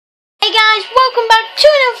guys, welcome back to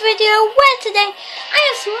another video where today I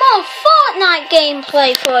have some more Fortnite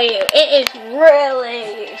gameplay for you. It is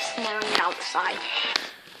really snowing outside.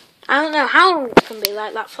 I don't know how long it's going to be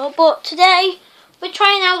like that for, but today we're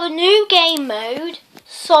trying out the new game mode,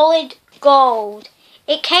 Solid Gold.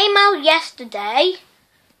 It came out yesterday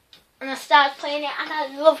and I started playing it and I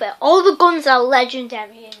love it. All the guns are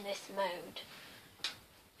legendary in this mode.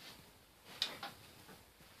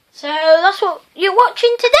 So that's what you're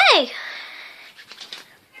watching today.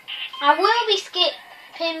 I will be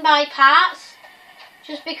skipping by parts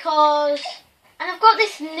just because, and I've got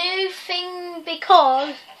this new thing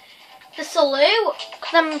because the salute,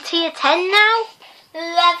 because I'm tier 10 now,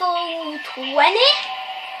 level 20.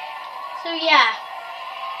 So yeah.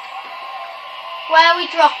 Where are we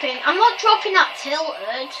dropping? I'm not dropping at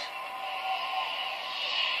Tilted.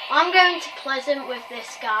 I'm going to Pleasant with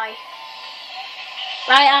this guy.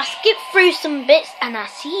 Right, I'll skip through some bits and I'll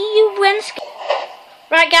see you when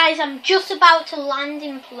Right guys, I'm just about to land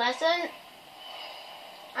in Pleasant.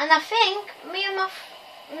 And I think me and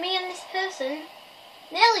this person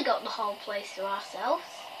nearly got the whole place to ourselves.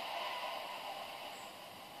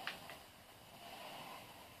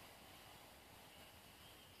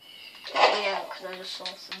 Oh yeah, because I just saw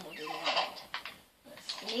somebody land.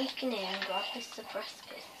 Let's sneak in here and grab this suppressed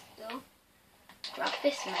pistol. Grab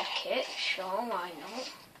this medkit, sure, why not?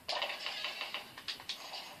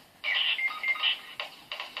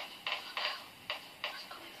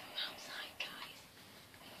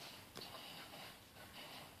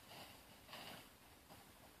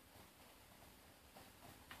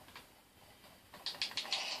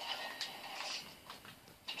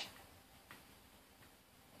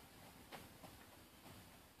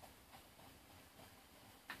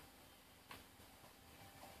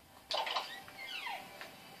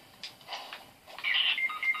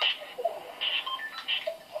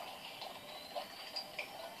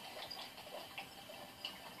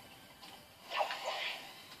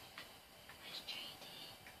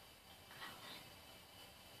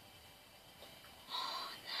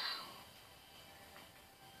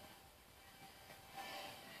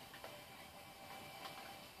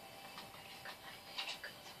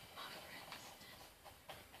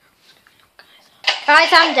 Guys,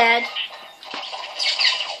 I'm dead.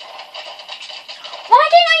 Why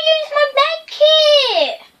didn't I use my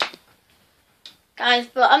medkit? Guys,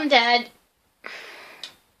 but I'm dead. I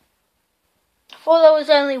thought there was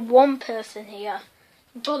only one person here.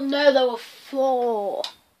 But no, there were four.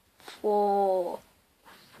 Four.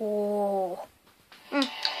 Play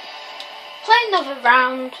another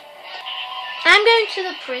round. I'm going to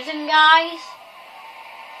the prison, guys.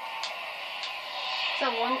 So I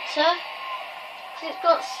want to. It's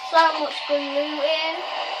got so much good loot in.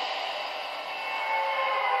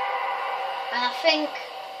 And I think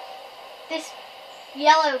this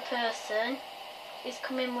yellow person is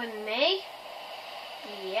coming with me.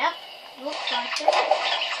 Yep, looks like it.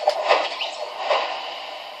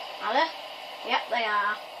 Are they? Yep, they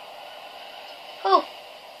are. Oh,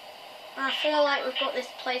 I feel like we've got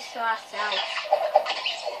this place to ourselves.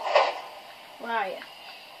 Where are you?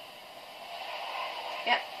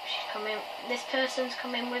 Yep, she's coming. This person's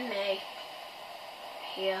coming with me.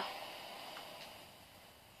 Here.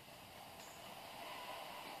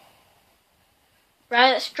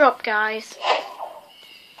 Right, let's drop, guys.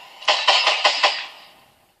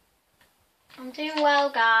 I'm doing well,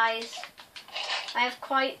 guys. I have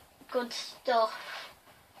quite good stuff.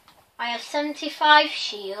 I have 75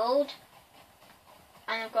 shield.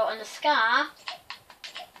 And I've got a scar,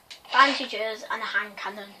 bandages, and a hand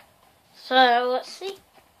cannon. So, let's see.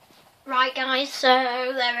 Right guys, so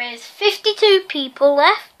there is 52 people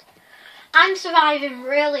left. I'm surviving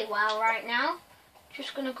really well right now.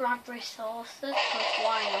 Just going to grab resources, because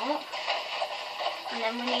why not? And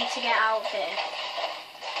then we need to get out here.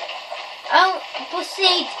 Oh,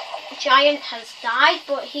 Bussy Giant has died,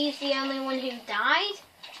 but he's the only one who died.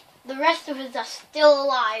 The rest of us are still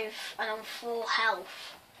alive and on full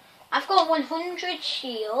health. I've got 100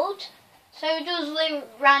 shield. So does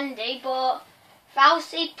Randy, but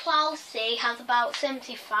Valsy Plowsy has about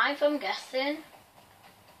 75, I'm guessing.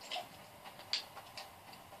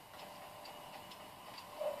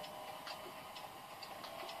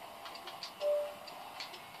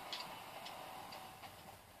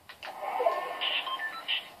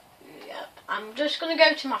 Yep, I'm just going to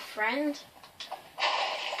go to my friend.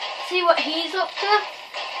 See what he's up to.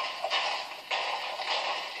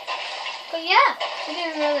 But yeah, we're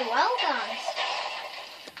doing really well, guys.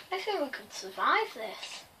 I think we could survive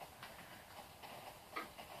this.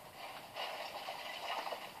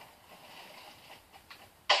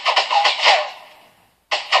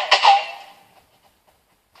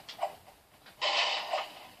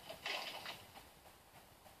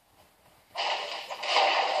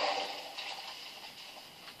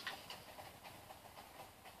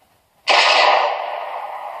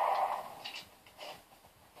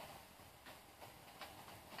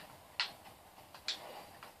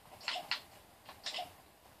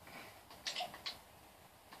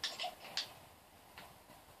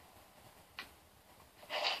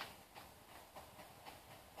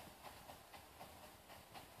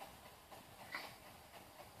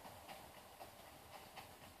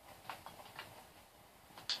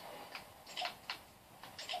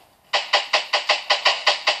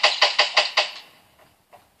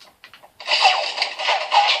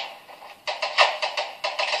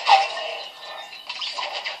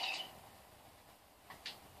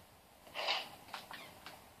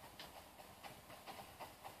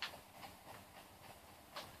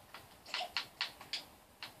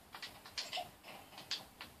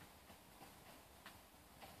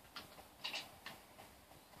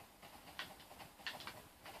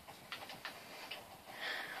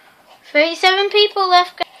 37 people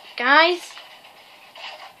left, guys.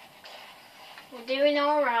 We're doing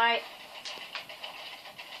alright.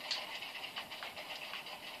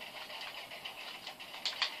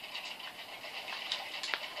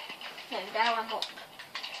 There we go, I'm up.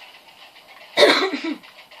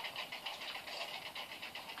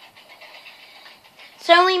 It's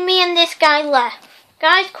only me and this guy left.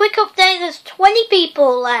 Guys, quick update, there's 20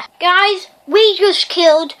 people left. Guys, we just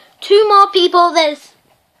killed 2 more people, there's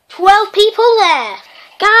 12 people left.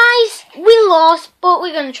 Guys, we lost, but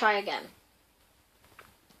we're going to try again.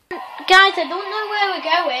 Guys, I don't know where we're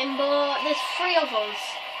going, but there's 3 of us.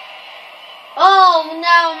 Oh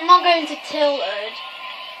no, I'm not going to Tilted.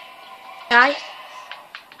 Guys,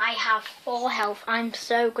 I have 4 health. I'm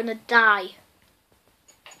so gonna die.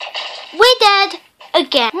 We're dead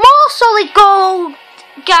again. More solid gold,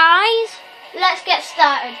 guys. Let's get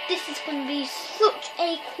started. This is gonna be such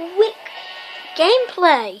a quick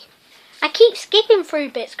gameplay. I keep skipping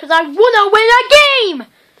through bits because I wanna win a game.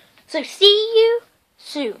 So see you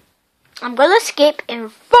soon. I'm gonna skip in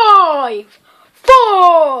 5,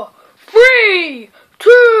 4, 3,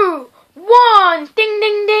 2, 1. Ding,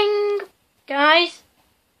 ding, ding. Guys,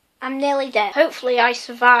 I'm nearly dead. Hopefully I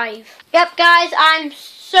survive. Yep, guys, I'm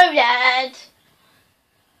so dead.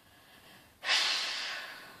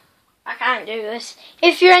 I can't do this.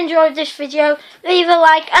 If you enjoyed this video, leave a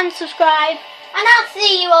like and subscribe. And I'll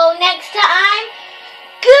see you all next time.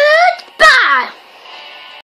 Goodbye.